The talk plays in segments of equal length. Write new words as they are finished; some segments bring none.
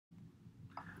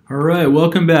Alright,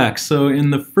 welcome back. So in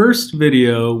the first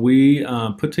video we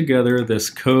put together this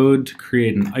code to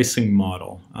create an Ising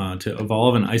model, to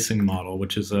evolve an Ising model,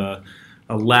 which is a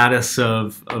lattice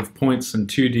of points in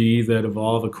 2D that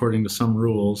evolve according to some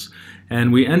rules.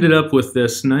 And we ended up with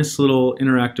this nice little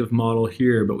interactive model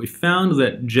here, but we found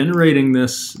that generating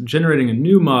a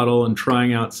new model and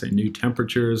trying out, say, new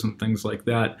temperatures and things like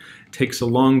that takes a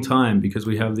long time because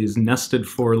we have these nested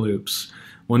for loops.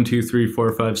 1, 2, 3,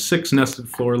 4, 5, 6 nested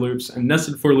for loops, and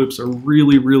nested for loops are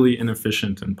really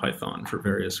inefficient in Python for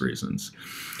various reasons.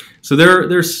 So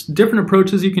there's different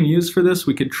approaches you can use for this.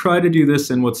 We could try to do this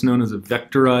in what's known as a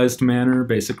vectorized manner,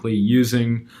 basically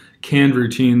using canned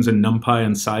routines and NumPy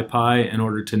and SciPy in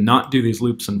order to not do these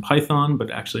loops in Python,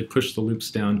 but actually push the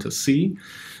loops down to C.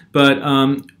 But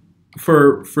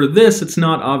for this, it's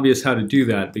not obvious how to do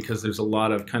that because there's a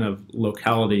lot of kind of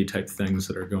locality type things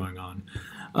that are going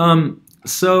on.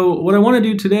 So what I want to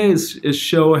do today is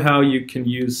show how you can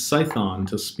use Cython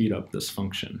to speed up this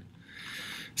function.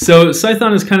 So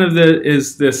Cython is kind of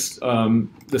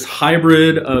this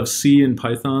hybrid of C and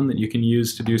Python that you can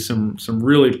use to do some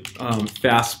really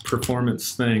fast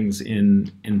performance things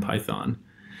in Python.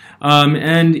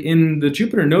 And in the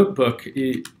Jupyter Notebook,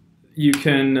 you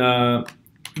can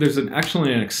there's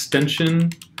actually an extension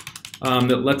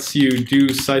that lets you do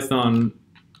Cython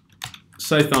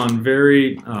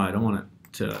very, I don't want it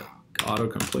to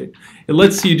autocomplete. It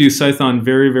lets you do Cython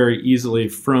very easily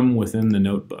from within the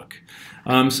notebook.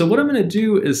 So what I'm going to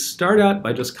do is start out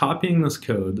by just copying this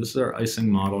code. This is our Ising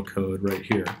model code right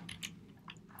here.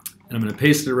 And I'm going to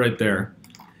paste it right there.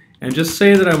 And just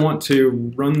say that I want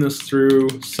to run this through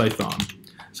Cython.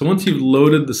 So once you've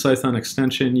loaded the Cython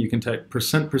extension, you can type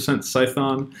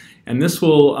 %Cython, and this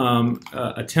will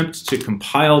attempt to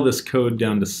compile this code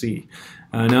down to C.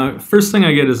 Now, first thing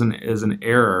I get is an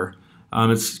error.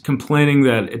 It's complaining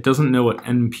that it doesn't know what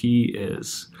NP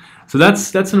is. So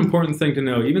that's an important thing to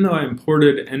know. Even though I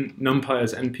imported NumPy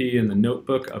as NP in the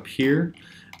notebook up here,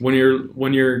 when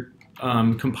you're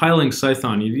compiling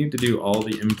Cython, you need to do all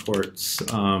the imports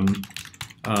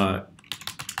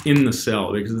in the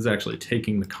cell because it's actually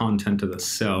taking the content of the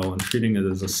cell and treating it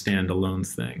as a standalone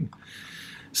thing.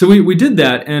 So we did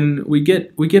that, and we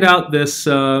get out this.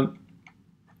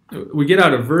 We get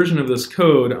out a version of this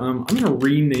code. I'm going to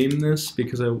rename this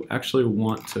because I actually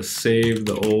want to save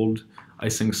the old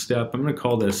Ising step. I'm going to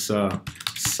call this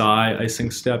Sci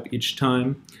Ising step each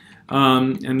time.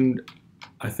 And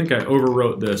I think I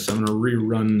overwrote this. I'm going to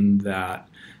rerun that.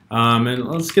 And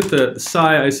let's get the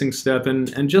Sci Ising step.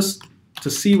 And just to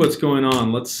see what's going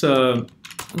on, let's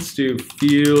do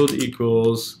field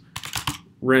equals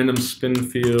random spin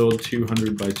field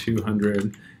 200 by 200.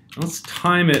 And let's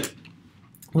time it.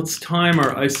 Let's time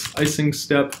our Ising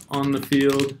step on the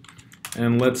field,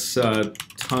 and let's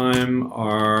time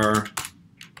our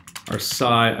Sci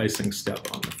Ising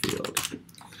step on the field.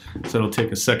 So it'll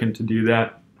take a second to do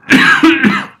that.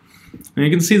 And you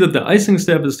can see that the Ising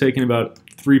step is taking about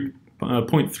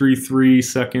 0.33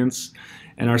 seconds,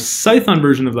 and our Cython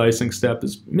version of the Ising step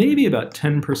is maybe about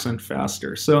 10%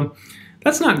 faster. So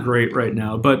that's not great right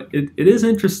now, but it is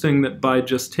interesting that by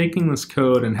just taking this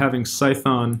code and having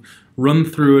Cython run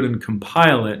through it and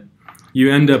compile it,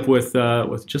 you end up with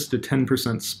just a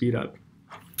 10% speed up.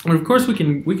 And of course, we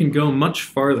can go much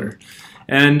farther.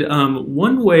 And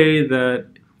one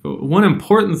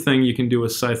important thing you can do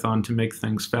with Cython to make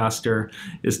things faster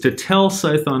is to tell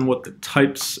Cython what the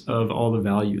types of all the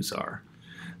values are.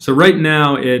 So right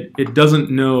now, it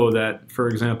doesn't know that, for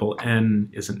example, n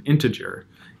is an integer.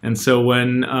 And so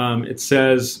when it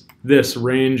says this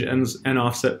range n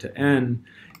offset to n,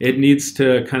 it needs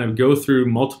to kind of go through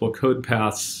multiple code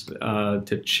paths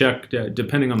to check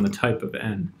depending on the type of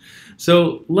n.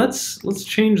 So let's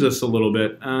change this a little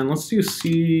bit, and let's do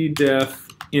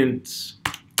cdef int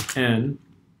n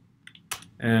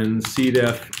and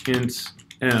cdef int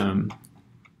m,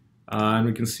 and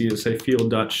we can see it say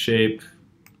field.shape.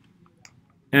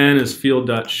 N is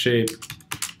field.shape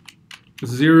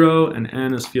 0 and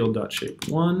n is field.shape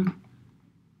 1.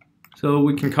 So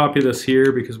we can copy this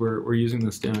here because we're using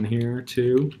this down here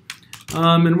too.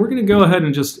 And we're going to go ahead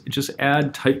and just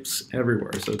add types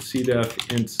everywhere. So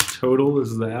cdef int total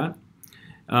is that.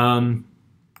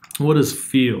 What is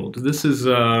field? This is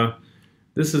an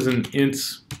int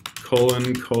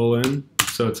colon.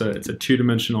 So it's a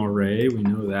two-dimensional array. We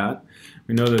know that.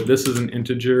 We know that this is an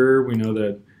integer. We know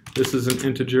that this is an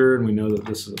integer, and we know that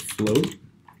this is a float.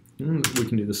 And we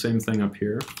can do the same thing up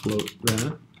here. Float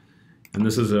that. And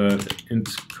this is a int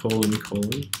colon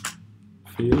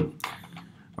field.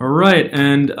 All right,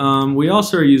 and we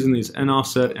also are using these n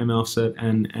offset, m offset,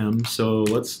 and m. So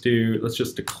let's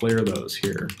just declare those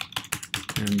here.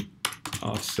 N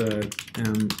offset,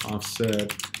 m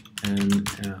offset, and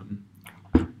m.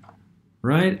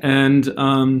 Right, and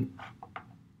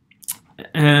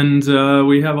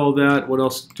we have all that. What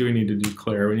else do we need to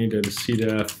declare? We need to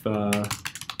cdef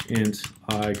int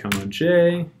I comma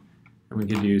j, and we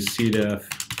can do cdef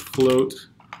float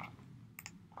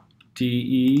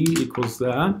de equals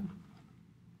that.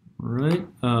 All right.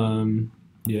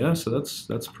 Yeah, so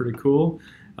that's pretty cool.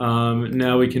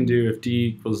 Now we can do if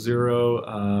d equals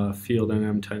 0, field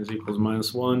nm times equals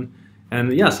 -1,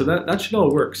 and yeah, so that should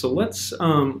all work. So let's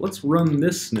run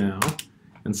this now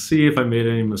and see if I made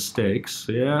any mistakes.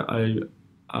 So yeah,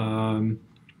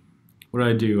 what did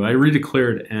I do? I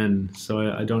redeclared n, so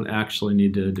I don't actually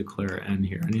need to declare n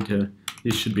here.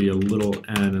 These should be a little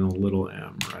n and a little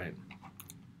m, right?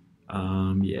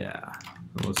 Yeah,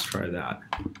 let's try that.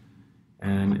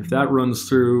 And if that runs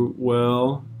through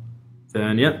well,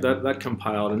 then yep, that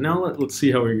compiled. And now let's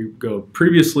see how we go.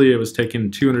 Previously, it was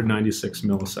taking 296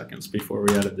 milliseconds before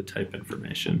we added the type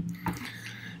information.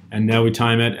 And now we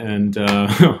time it, and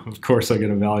of course I get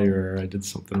a value error. I did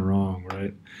something wrong,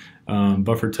 right?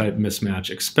 Buffer type mismatch.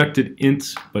 Expected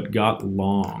int, but got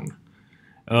long.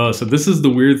 Oh, so this is the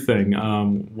weird thing.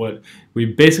 What we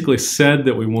basically said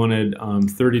that we wanted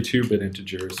 32-bit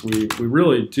integers. We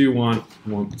really do want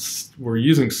we're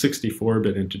using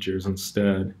 64-bit integers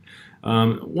instead.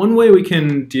 One way we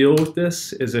can deal with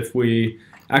this is if we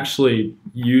actually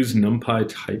use NumPy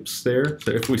types there.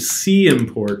 So if we C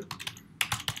import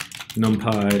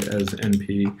NumPy as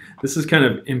NP, this is kind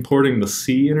of importing the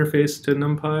C interface to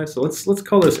NumPy. So let's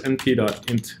call this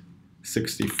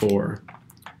np.int64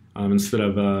 instead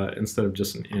of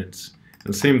just an int.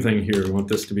 And the same thing here. We want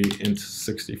this to be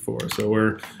int64. So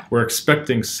we're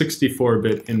expecting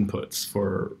 64-bit inputs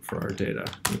for our data.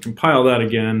 We compile that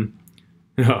again.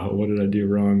 Oh, what did I do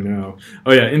wrong now?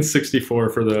 Oh yeah, int64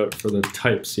 for the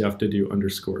types. You have to do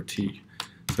 _t.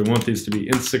 So we want these to be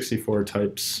int64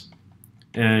 types.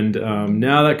 And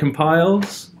now that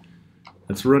compiles,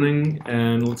 it's running,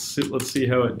 and let's see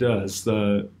how it does.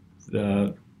 The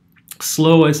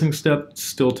slow Ising step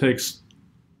still takes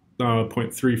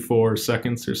 0.34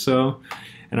 seconds or so,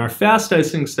 and our fast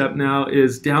Ising step now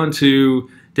is down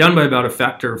by about a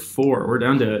factor of 4. We're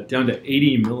down to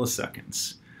 80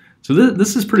 milliseconds. So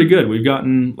this is pretty good. We've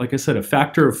gotten, like I said, a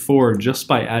factor of 4 just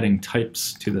by adding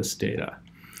types to this data.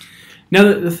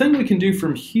 Now the thing we can do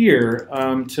from here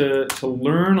to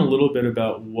learn a little bit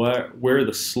about where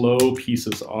the slow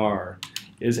pieces are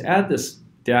is add this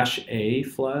 -a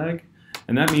flag,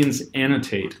 and that means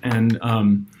annotate. And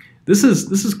this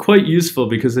is quite useful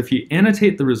because if you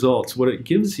annotate the results, what it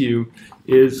gives you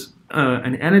is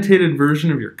an annotated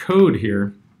version of your code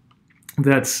here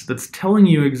that's telling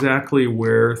you exactly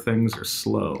where things are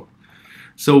slow.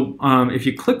 So if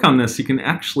you click on this, you can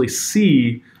actually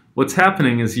see what's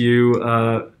happening is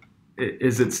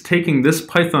it's taking this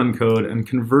Python code and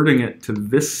converting it to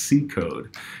this C code.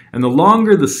 And the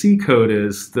longer the C code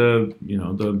is, the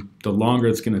longer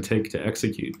it's going to take to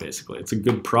execute, basically. It's a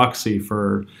good proxy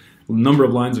for the number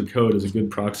of lines of code is a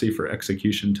good proxy for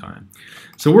execution time.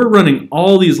 So we're running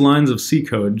all these lines of C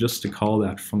code just to call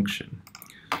that function.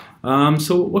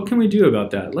 So what can we do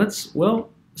about that? Well,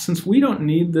 since we don't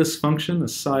need this function, the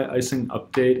Ising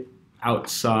update,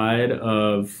 outside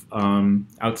of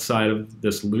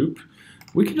this loop,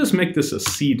 we can just make this a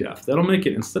cdef. That'll make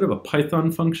it, instead of a Python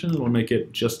function, it'll make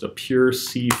it just a pure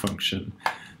C function.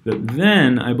 That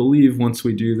then, I believe, once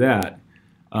we do that,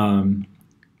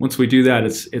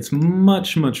 it's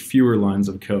much fewer lines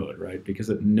of code, right? Because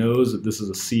it knows that this is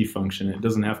a C function. It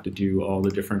doesn't have to do all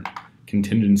the different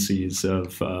contingencies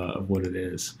of what it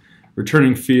is.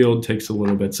 Returning field takes a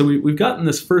little bit. So we've gotten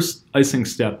this first Ising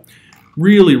step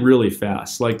really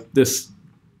fast. Like this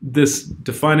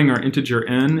defining our integer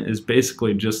n is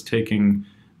basically just taking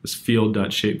this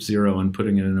field.shape0 and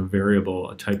putting it in a variable,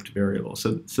 a typed variable.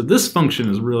 So this function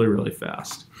is really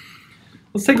fast.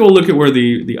 Let's take a look at where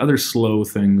the other slow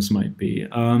things might be.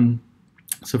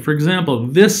 So for example,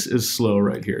 this is slow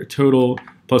right here. Total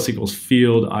plus equals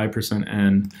field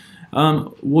I%n.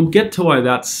 We'll get to why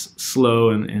that's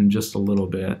slow in just a little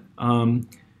bit.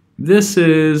 This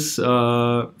is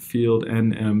field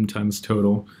nm times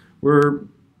total.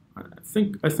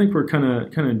 I think we're kind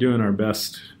of doing our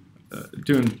best,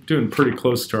 doing pretty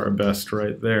close to our best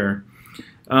right there.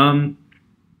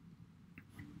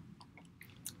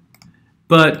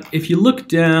 But if you look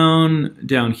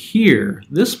down here,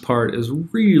 this part is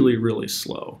really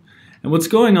slow. And what's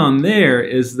going on there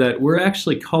is that we're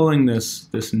actually calling this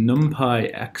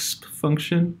numpy exp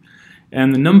function.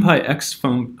 And the numpy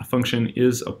exp function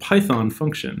is a Python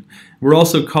function. We're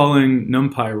also calling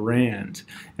numpy rand,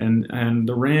 and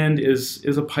the rand is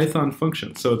a Python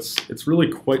function, so it's really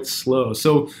quite slow.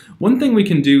 So one thing we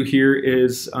can do here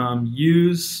is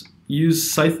use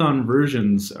Cython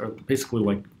versions, or basically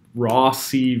like raw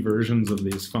C versions of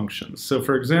these functions. So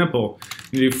for example,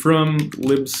 you do from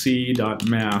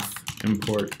libc.math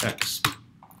import exp.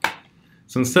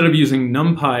 So instead of using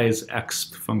numpy's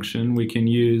exp function, we can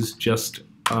use just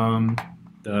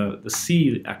the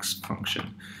C exp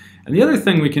function. And the other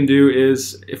thing we can do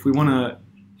is, if we want to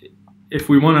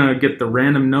get the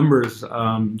random numbers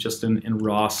just in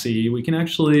raw C, we can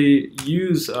actually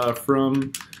use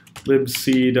from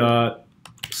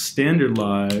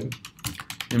libc.standardlib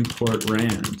import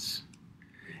rands.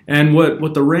 And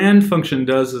what the rand function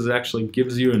does is it actually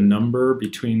gives you a number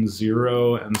between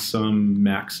 0 and some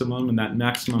maximum, and that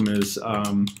maximum is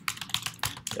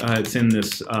it's in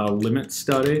this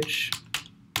limits.h,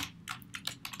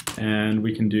 and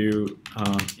we can do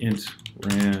int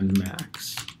rand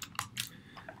max.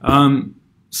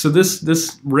 So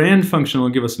this rand function will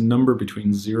give us a number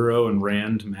between 0 and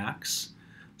rand max.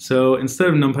 So instead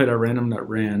of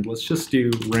numpy.random.rand, let's just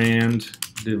do rand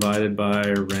divided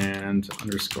by rand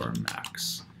underscore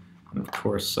max. And of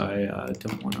course, I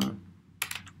don't want to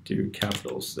do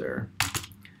capitals there.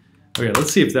 Okay,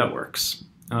 let's see if that works.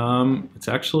 It's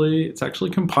actually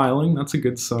compiling. That's a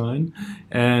good sign.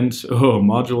 And oh,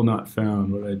 module not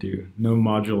found. What did I do? No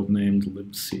module named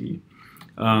libc.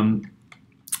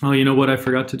 Oh, you know what I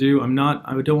forgot to do? I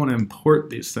don't want to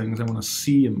import these things. I want to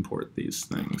C import these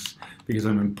things because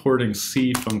I'm importing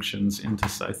C functions into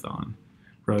Cython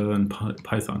rather than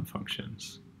Python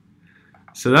functions.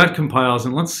 So that compiles,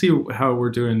 and let's see how we're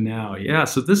doing now. Yeah,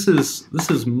 so this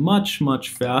is much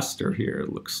faster here.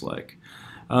 It looks like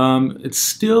it's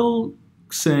still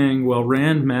saying, well,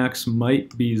 rand max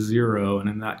might be 0, and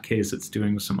in that case, it's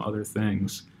doing some other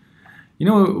things. You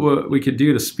know what we could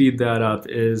do to speed that up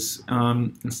is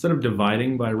instead of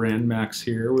dividing by rand max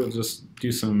here, we'll just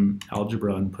do some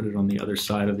algebra and put it on the other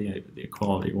side of the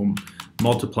equality. We'll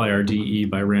multiply our DE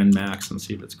by rand max and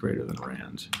see if it's greater than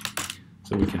rand.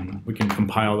 So we can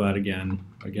compile that again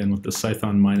with the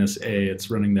Cython minus A. It's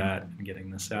running that and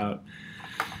getting this out.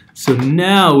 So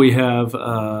now we have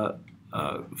a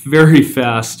very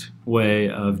fast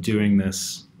way of doing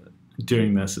this.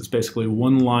 It's basically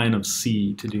one line of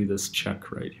C to do this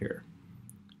check right here.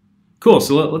 Cool,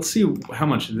 so let's see how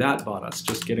much that bought us,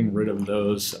 just getting rid of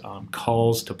those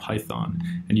calls to Python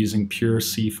and using pure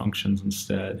C functions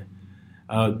instead.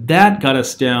 That got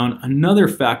us down another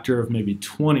factor of maybe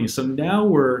 20, so now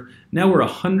we're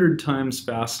 100 times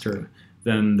faster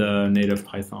than the native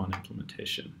Python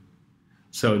implementation.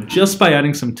 So just by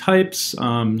adding some types,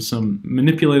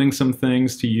 manipulating some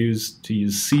things to use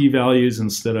C values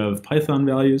instead of Python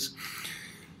values.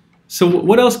 So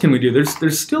what else can we do?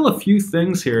 There's still a few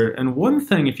things here, and one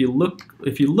thing, if you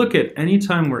look at any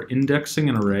time we're indexing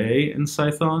an array in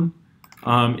Cython,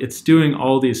 it's doing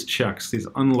all these checks, these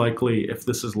unlikely if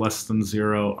this is less than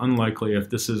 0, unlikely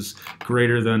if this is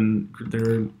greater than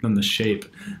the shape.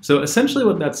 So essentially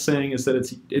what that's saying is that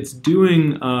it's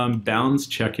doing bounds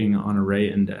checking on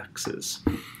array indexes.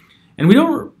 And we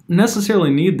don't necessarily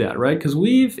need that, right? Because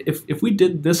if we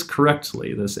did this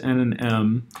correctly, this n and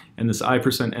m, and this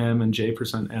I%m and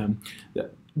j%m,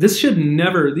 these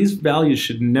values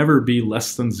should never be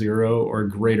less than 0 or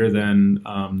greater than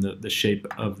the shape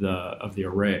of the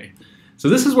array. So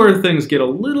this is where things get a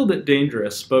little bit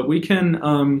dangerous, but we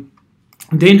can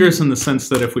dangerous in the sense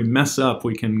that if we mess up,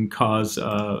 we can cause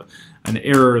an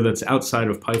error that's outside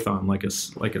of Python, like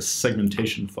a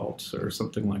segmentation fault or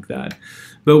something like that.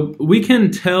 But we can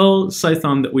tell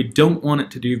Cython that we don't want it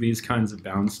to do these kinds of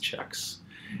bounds checks.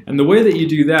 And the way that you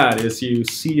do that is you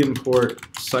C import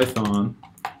Cython,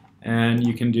 and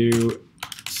you can do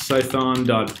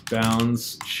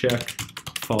Cython.bounds check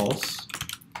false.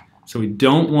 So we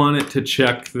don't want it to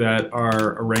check that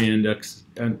our array index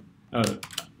and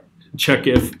check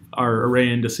if our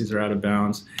array indices are out of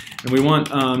bounds, and we want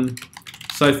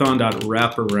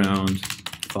Cython.wraparound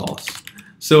false.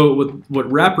 So what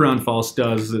wraparound false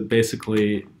does is it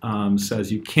basically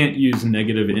says you can't use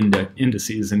negative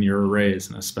indices in your arrays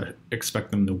and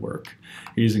expect them to work.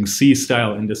 You're using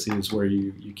C-style indices where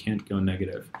you can't go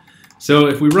negative. So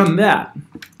if we run that,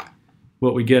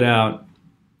 what we get out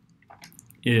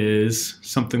is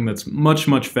something that's much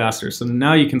faster. So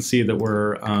now you can see that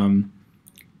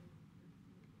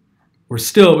we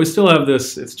still have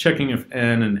this. It's checking if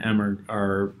n and m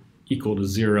are equal to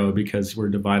 0 because we're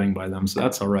dividing by them, so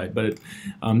that's all right. But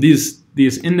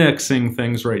these indexing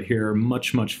things right here are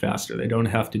much faster. They don't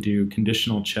have to do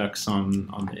conditional checks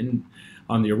on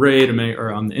the array to make,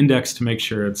 or on the index to make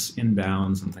sure it's in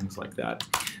bounds and things like that.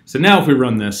 So now if we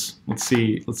run this, let's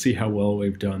see how well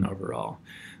we've done overall.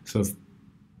 So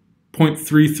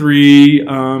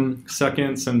 0.33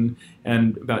 seconds and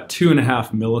about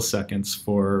 2.5 milliseconds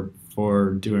for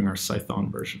doing our Cython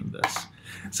version of this.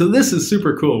 So this is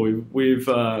super cool. We've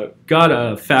got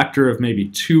a factor of maybe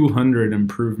 200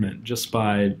 improvement just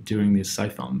by doing these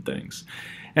Cython things.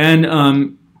 And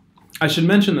I should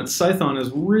mention that Cython is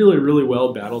really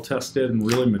well battle tested and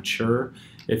really mature.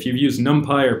 If you've used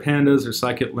NumPy or Pandas or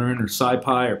scikit-learn or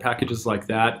SciPy or packages like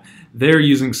that, they're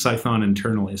using Cython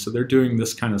internally. So they're doing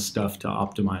this kind of stuff to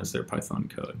optimize their Python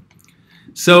code.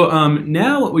 So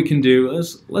now what we can do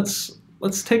is let's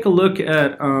take a look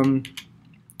at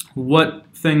what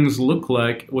things look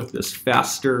like with this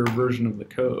faster version of the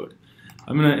code.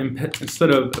 I'm going to, instead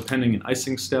of appending an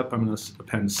Ising step, I'm going to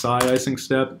append Ising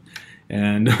step.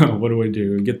 And what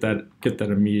do? Get that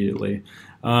immediately.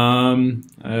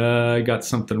 I got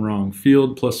something wrong.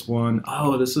 Field +1.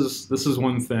 Oh, this is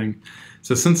one thing.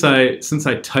 So since I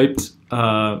typed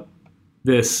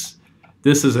this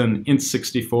is an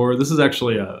int64. This is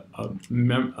actually a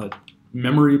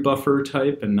memory buffer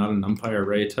type and not a NumPy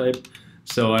array type.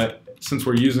 So since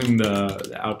we're using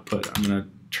the output, I'm going to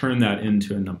turn that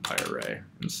into a NumPy array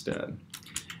instead.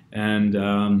 And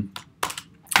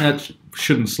that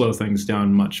shouldn't slow things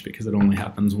down much because it only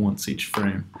happens once each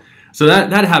frame. So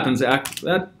that happens,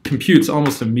 that computes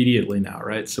almost immediately now,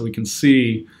 right? So we can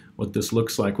see what this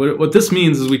looks like. What this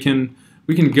means is we can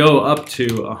go up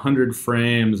to 100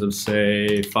 frames of,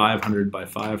 say, 500 by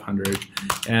 500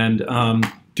 and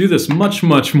do this much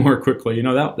more quickly. You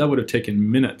know, that would have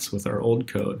taken minutes with our old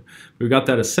code. We got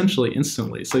that essentially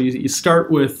instantly. So you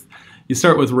start with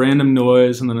random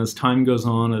noise, and then as time goes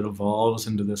on, it evolves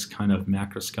into this kind of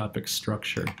macroscopic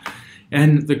structure.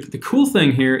 And the cool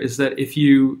thing here is that if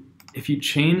you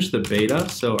change the beta,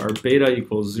 so our beta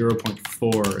equals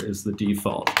 0.4 is the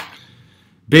default.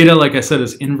 Beta, like I said,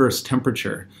 is inverse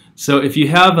temperature. So if you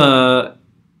have a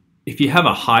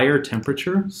higher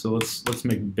temperature, so let's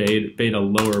make beta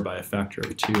lower by a factor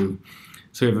of 2.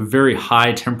 So we have a very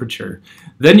high temperature.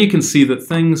 Then you can see that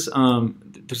things,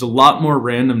 there's a lot more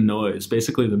random noise.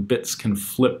 Basically, the bits can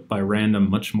flip by random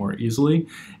much more easily,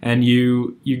 and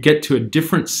you get to a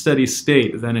different steady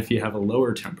state than if you have a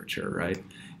lower temperature, right?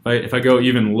 If I go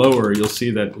even lower, you'll see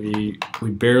that we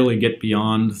barely get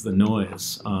beyond the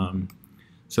noise.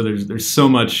 So there's so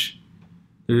much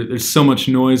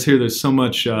noise here. There's so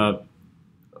much at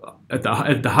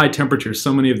the high temperature.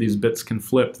 So many of these bits can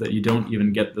flip that you don't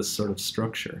even get this sort of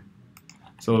structure.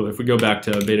 So if we go back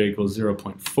to beta equals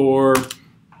 0.4,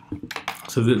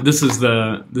 so this is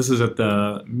at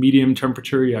the medium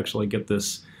temperature. You actually get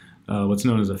this what's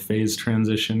known as a phase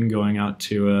transition going out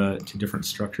to different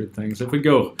structured things. If we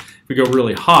go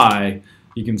really high,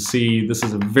 you can see this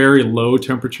is a very low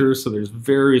temperature, so there's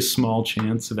very small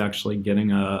chance of actually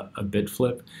getting a bit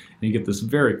flip, and you get this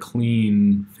very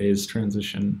clean phase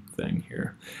transition thing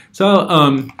here.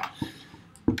 So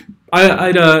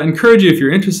I'd encourage you, if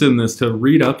you're interested in this, to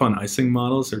read up on Ising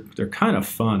models. They're kind of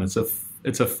fun.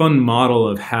 It's a fun model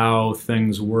of how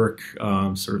things work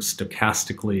sort of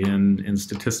stochastically in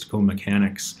statistical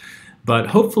mechanics. But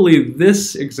hopefully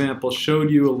this example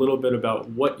showed you a little bit about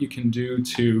what you can do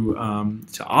to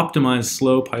optimize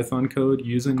slow Python code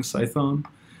using Cython.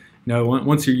 You know,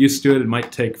 once you're used to it, it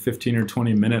might take 15 or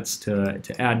 20 minutes to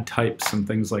add types and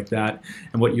things like that.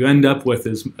 And what you end up with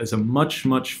is a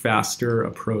much faster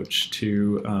approach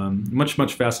to,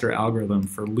 much faster algorithm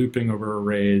for looping over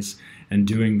arrays and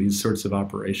doing these sorts of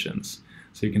operations.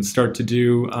 So you can start to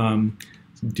do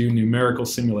numerical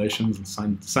simulations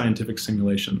and scientific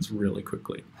simulations really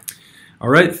quickly. All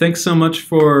right, thanks so much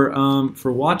for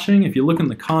watching. If you look in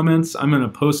the comments, I'm going to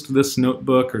post this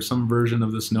notebook or some version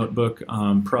of this notebook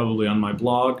probably on my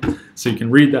blog, so you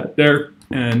can read that there.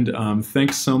 And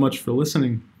thanks so much for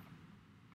listening.